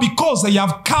 Not because they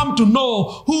have come to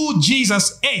know who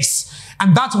Jesus is.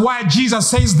 And that's why Jesus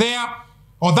says there,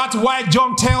 or that's why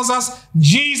John tells us,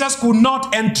 Jesus could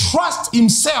not entrust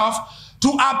himself to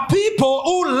a people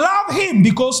who love him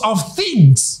because of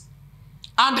things.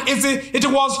 And it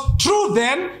was true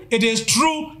then, it is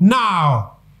true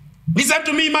now. Listen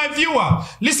to me, my viewer.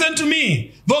 Listen to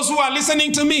me, those who are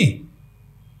listening to me.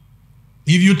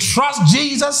 If you trust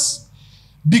Jesus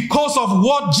because of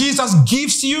what Jesus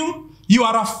gives you, you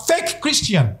are a fake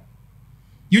Christian.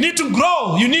 You need to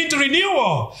grow. You need to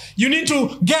renew. You need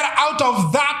to get out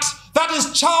of that. That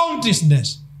is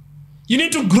childishness. You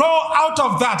need to grow out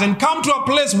of that and come to a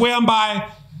place whereby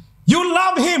you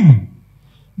love him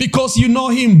because you know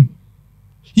him.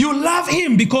 You love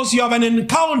him because you have an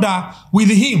encounter with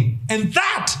him. And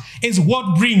that is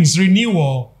what brings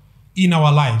renewal in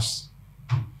our lives.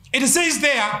 It says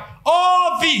there,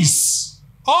 all these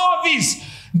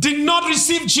did not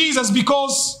receive Jesus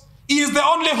because he is the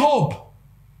only hope.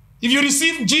 If you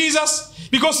receive Jesus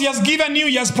because he has given you,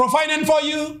 he has provided for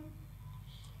you,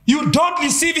 you don't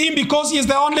receive him because he is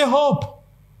the only hope.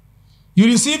 You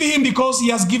receive him because he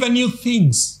has given you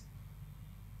things.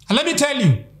 And let me tell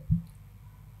you,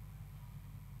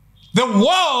 the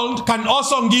world can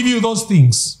also give you those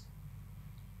things.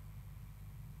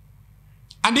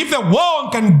 And if the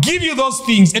world can give you those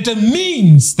things, it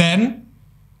means then,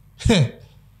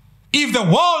 if the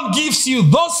world gives you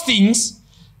those things,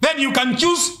 then you can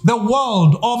choose the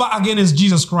world over against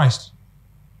Jesus Christ.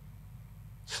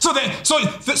 So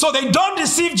they don't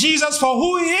receive Jesus for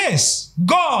who he is.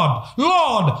 God,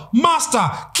 Lord, Master,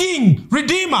 King,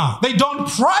 Redeemer. They don't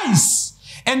prize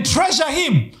and treasure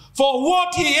him for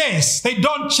what he is. They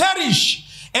don't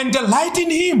cherish and delight in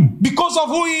him because of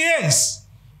who he is.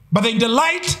 But they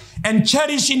delight and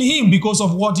cherish in him because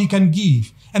of what he can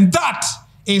give. And that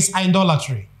is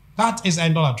idolatry. That is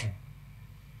idolatry.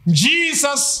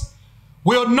 Jesus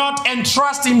will not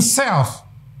entrust himself.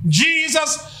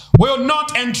 Jesus will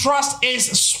not entrust his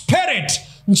spirit.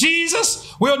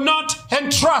 Jesus will not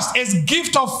entrust his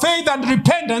gift of faith and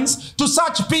repentance to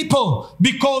such people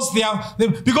because they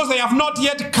have not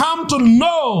yet come to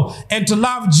know and to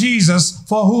love Jesus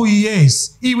for who he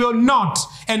is. He will not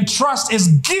entrust his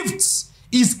gifts,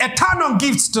 his eternal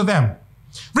gifts to them.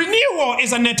 Renewal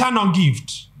is an eternal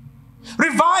gift.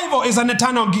 Revival is an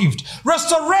eternal gift.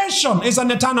 Restoration is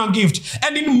an eternal gift.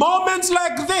 And in moments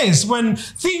like this, when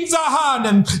things are hard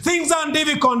and things are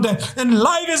difficult and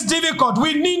life is difficult,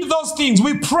 we need those things.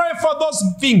 We pray for those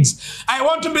things. I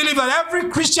want to believe that every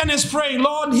Christian is praying,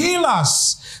 Lord, heal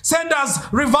us. Send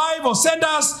us revival. Send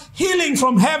us healing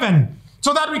from heaven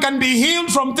so that we can be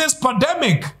healed from this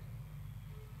pandemic.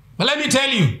 But let me tell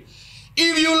you,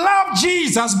 if you love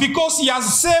Jesus because he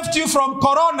has saved you from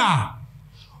corona,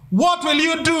 what will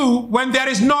you do when there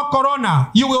is no corona?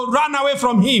 You will run away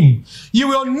from him. You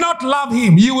will not love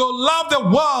him. You will love the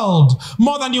world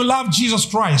more than you love Jesus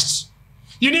Christ.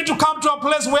 You need to come to a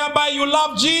place whereby you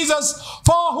love Jesus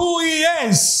for who he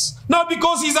is. Not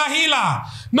because he's a healer.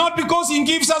 Not because he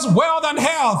gives us wealth and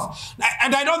health.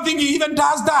 And I don't think he even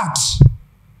does that.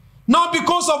 Not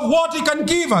because of what he can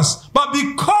give us, but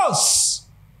because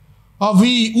of who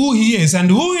he is. And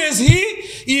who is he?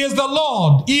 He is the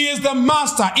Lord. He is the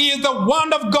Master. He is the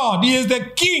one of God. He is the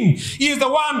King. He is the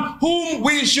one whom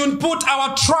we should put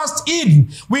our trust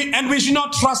in. And we should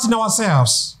not trust in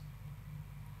ourselves.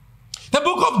 The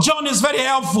book of John is very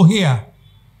helpful here.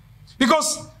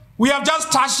 Because we have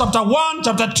just touched chapter 1,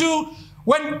 chapter 2.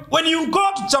 When you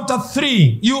go to chapter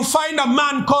 3, you find a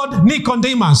man called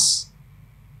Nicodemus.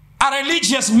 A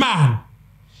religious man.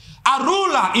 A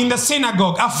ruler in the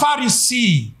synagogue, a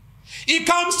Pharisee. He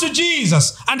comes to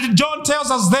Jesus, and John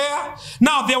tells us there,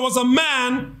 now there was a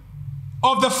man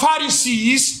of the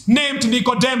Pharisees named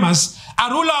Nicodemus,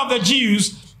 a ruler of the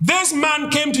Jews. This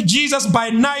man came to Jesus by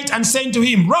night and saying to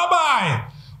him, Rabbi,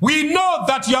 we know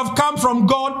that you have come from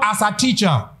God as a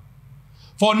teacher.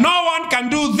 For no one can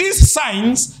do these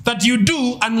signs that you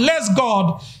do unless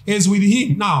God is with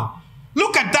him. Now,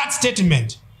 look at that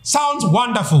statement. Sounds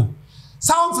wonderful.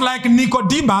 Sounds like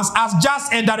Nicodemus has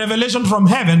just had a revelation from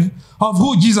heaven of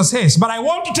who Jesus is. But I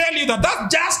want to tell you that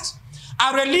that's just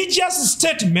a religious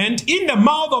statement in the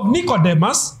mouth of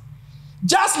Nicodemus,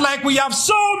 just like we have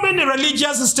so many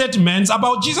religious statements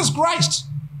about Jesus Christ.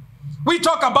 We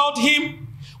talk about him,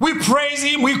 we praise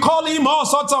him, we call him all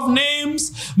sorts of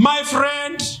names, my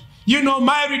friend,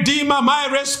 my Redeemer, my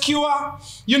Rescuer,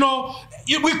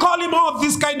 we call him all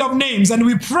these kind of names and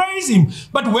we praise him.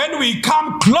 But when we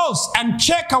come close and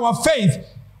check our faith,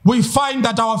 we find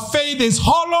that our faith is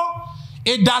hollow.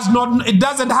 It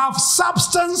doesn't have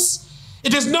substance.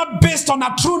 It is not based on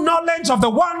a true knowledge of the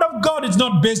word of God. It's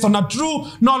not based on a true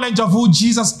knowledge of who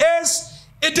Jesus is.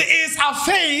 It is a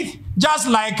faith just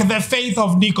like the faith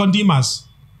of Nicodemus.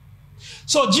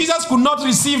 So Jesus could not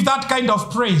receive that kind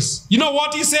of praise. You know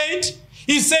what he said?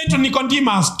 He said to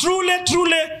Nicodemus, truly,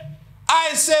 truly,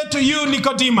 I say to you,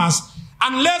 Nicodemus,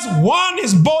 unless one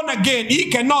is born again, he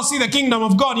cannot see the kingdom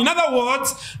of God. In other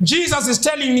words, Jesus is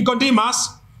telling Nicodemus,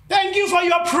 thank you for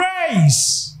your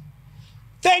praise.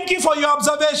 Thank you for your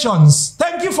observations.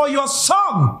 Thank you for your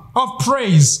song of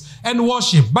praise and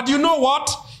worship. But you know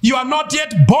what? You are not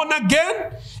yet born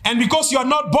again. And because you are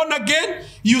not born again,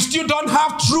 you still don't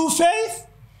have true faith.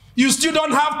 You still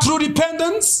don't have true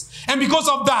repentance. And because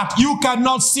of that, you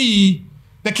cannot see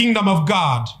the kingdom of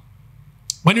God.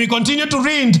 When we continue to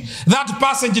read that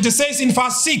passage, it says in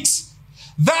verse 6,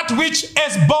 that which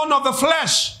is born of the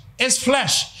flesh is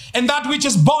flesh, and that which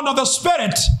is born of the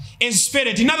spirit is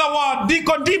spirit. In other words,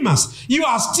 Nicodemus, you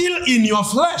are still in your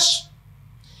flesh.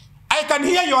 I can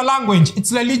hear your language.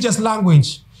 It's religious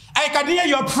language. I can hear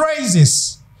your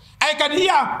praises. I can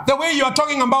hear the way you are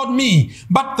talking about me.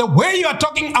 But the way you are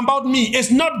talking about me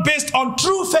is not based on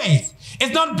true faith.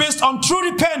 It's not based on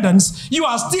true repentance. You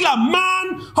are still a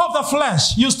man of the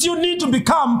flesh. You still need to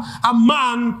become a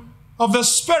man of the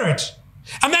spirit.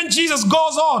 And then Jesus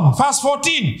goes on, verse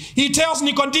 14. He tells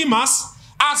Nicodemus,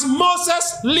 As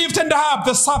Moses lifted up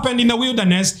the serpent in the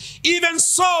wilderness, even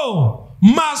so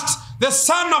must the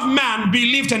Son of Man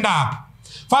be lifted up.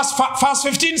 Verse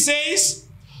 15 says,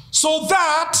 so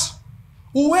that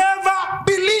whoever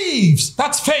believes,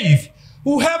 that's faith,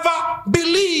 whoever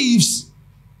believes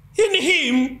in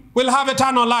him will have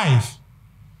eternal life.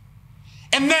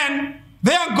 And then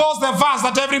there goes the verse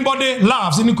that everybody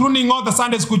loves, including all the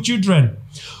Sunday school children.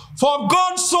 For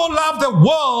God so loved the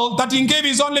world that he gave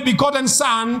his only begotten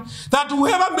Son, that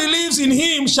whoever believes in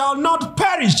him shall not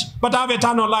perish, but have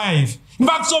eternal life. In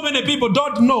fact, so many people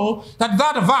don't know that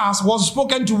that verse was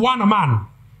spoken to one man,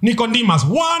 Nicodemus,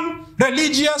 one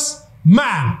religious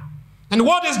man. And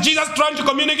what is Jesus trying to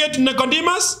communicate to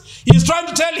Nicodemus? He's trying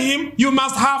to tell him, you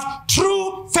must have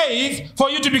true faith for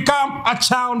you to become a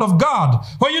child of God,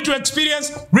 for you to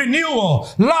experience renewal,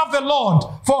 love the Lord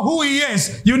for who he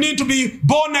is. You need to be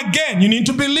born again. You need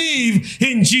to believe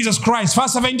in Jesus Christ.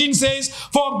 Verse 17 says,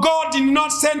 for God did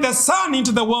not send the Son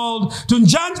into the world to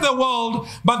judge the world,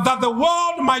 but that the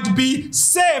world might be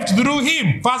saved through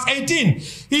him. Verse 18,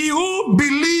 he who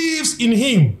believes in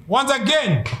him. Once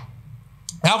again,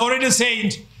 I have already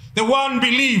said the word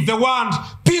believe, the word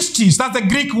pistis, that's the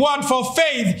Greek word for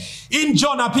faith, in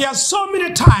John appears so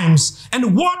many times.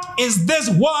 And what is this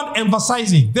word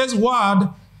emphasizing? This word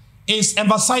is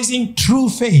emphasizing true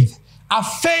faith. A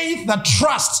faith that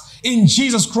trusts in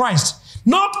Jesus Christ.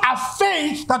 Not a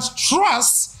faith that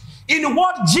trusts in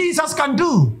what Jesus can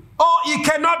do or he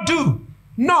cannot do.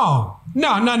 No.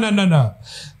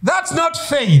 That's not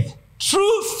faith.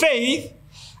 True faith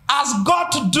has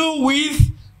got to do with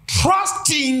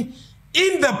trusting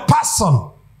in the person,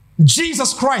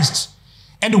 Jesus Christ,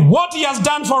 and what he has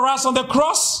done for us on the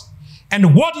cross,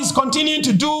 and what he's continuing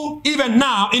to do even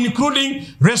now, including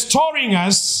restoring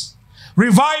us,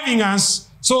 reviving us,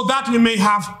 so that we may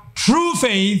have true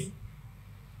faith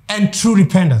and true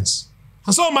repentance.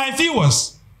 And so, my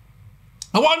viewers,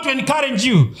 I want to encourage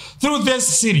you through this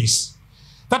series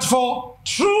that for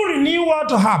true renewal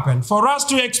to happen, for us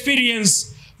to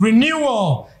experience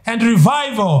renewal and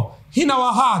revival in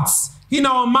our hearts, in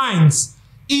our minds,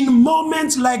 in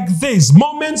moments like this,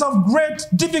 moments of great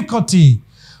difficulty,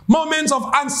 moments of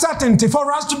uncertainty,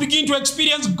 for us to begin to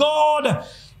experience God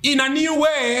in a new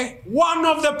way, one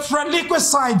of the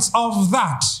prerequisites of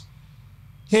that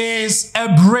is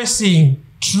embracing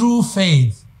true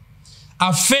faith.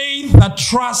 A faith that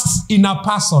trusts in a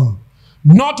person,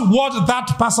 not what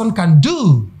that person can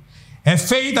do. A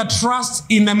faith that trusts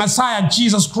in the Messiah,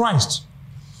 Jesus Christ.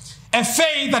 A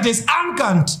faith that is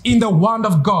anchored in the Word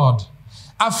of God.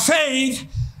 A faith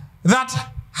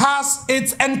that has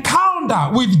its encounter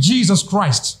with Jesus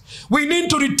Christ. We need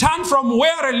to return from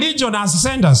where religion has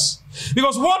sent us.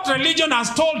 Because what religion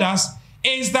has told us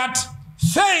is that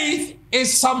faith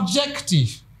is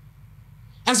subjective.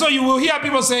 And so you will hear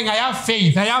people saying, I have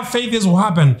faith this will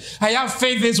happen. I have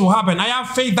faith this will happen. I have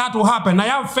faith that will happen. I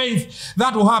have faith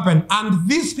that will happen. And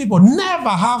these people never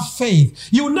have faith.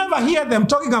 You will never hear them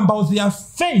talking about their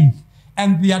faith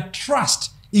and their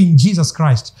trust in Jesus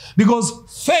Christ. Because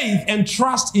faith and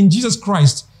trust in Jesus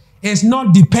Christ is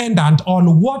not dependent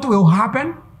on what will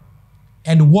happen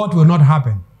and what will not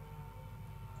happen.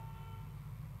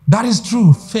 That is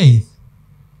true faith.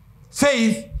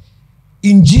 Faith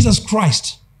in Jesus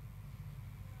Christ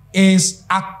is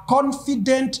a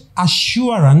confident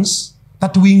assurance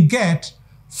that we get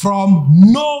from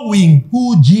knowing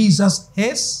who Jesus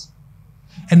is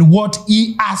and what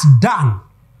he has done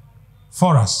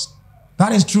for us.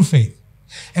 That is true faith.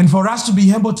 And for us to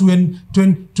be able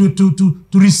to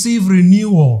receive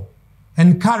renewal,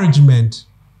 encouragement,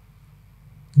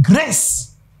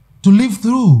 grace to live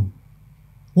through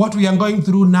what we are going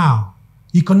through now,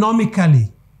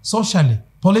 economically, socially,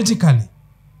 politically,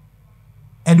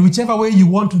 and whichever way you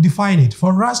want to define it,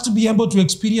 for us to be able to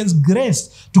experience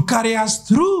grace to carry us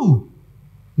through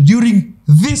during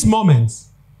these moments,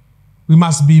 we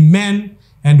must be men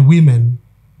and women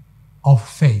of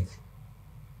faith.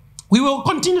 We will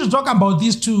continue to talk about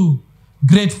these two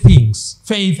great things,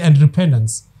 faith and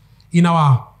repentance, in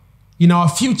our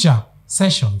future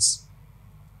sessions.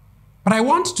 But I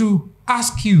want to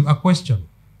ask you a question.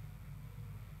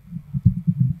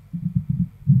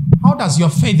 How does your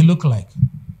faith look like?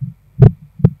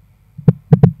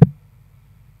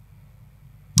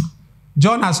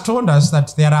 John has told us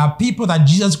that there are people that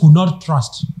Jesus could not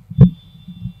trust,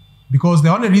 because the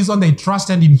only reason they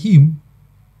trusted in him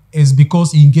is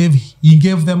because he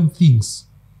gave them things,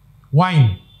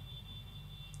 wine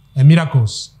and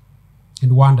miracles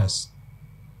and wonders.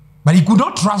 But he could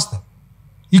not trust them.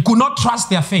 He could not trust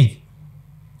their faith.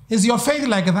 Is your faith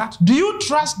like that? Do you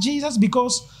trust Jesus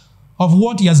because of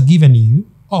what he has given you?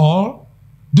 Or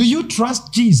do you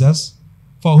trust Jesus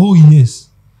for who he is,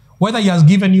 whether he has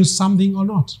given you something or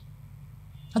not?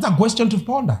 That's a question to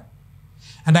ponder.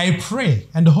 And I pray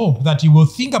and hope that you will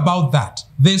think about that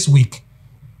this week.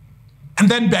 And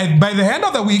then by the end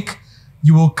of the week,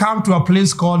 you will come to a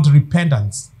place called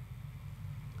repentance.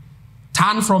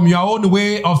 Turn from your own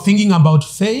way of thinking about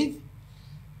faith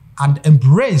and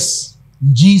embrace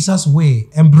Jesus' way.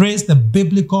 Embrace the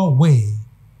biblical way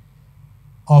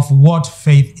of what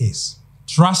faith is.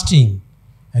 Trusting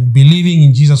and believing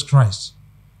in Jesus Christ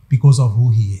because of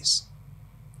who he is.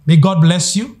 May God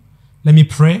bless you. Let me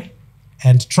pray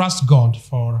and trust God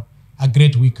for a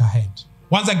great week ahead.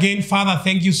 Once again, Father,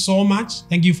 thank you so much.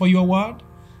 Thank you for your word.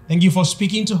 Thank you for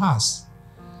speaking to us.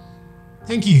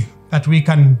 Thank you that we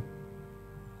can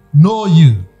know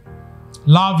you,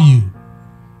 love you,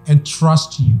 and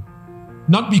trust you.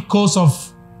 Not because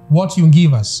of what you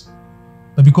give us,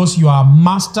 but because you are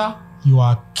master, you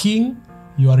are king,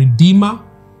 you are redeemer,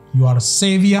 you are a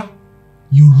savior,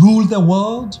 you rule the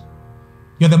world,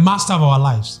 you're the master of our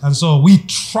lives. And so we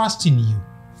trust in you.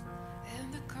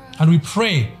 And we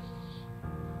pray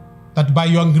that by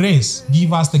your grace,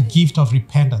 give us the gift of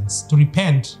repentance, to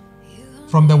repent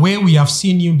from the way we have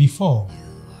seen you before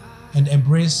and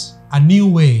embrace a new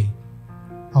way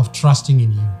of trusting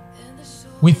in you.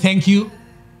 We thank you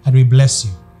and we bless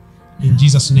you. In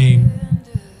Jesus' name,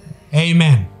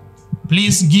 amen.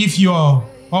 Please give your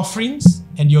offerings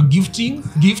and your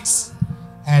gifts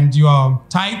and your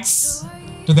tithes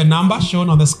to the number shown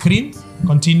on the screen.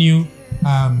 Continue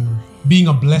being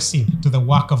a blessing to the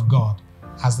work of God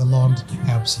as the Lord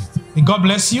helps you. May God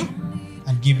bless you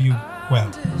and give you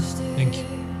well. Thank you.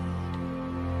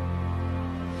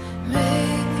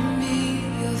 Make me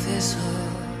your vessel.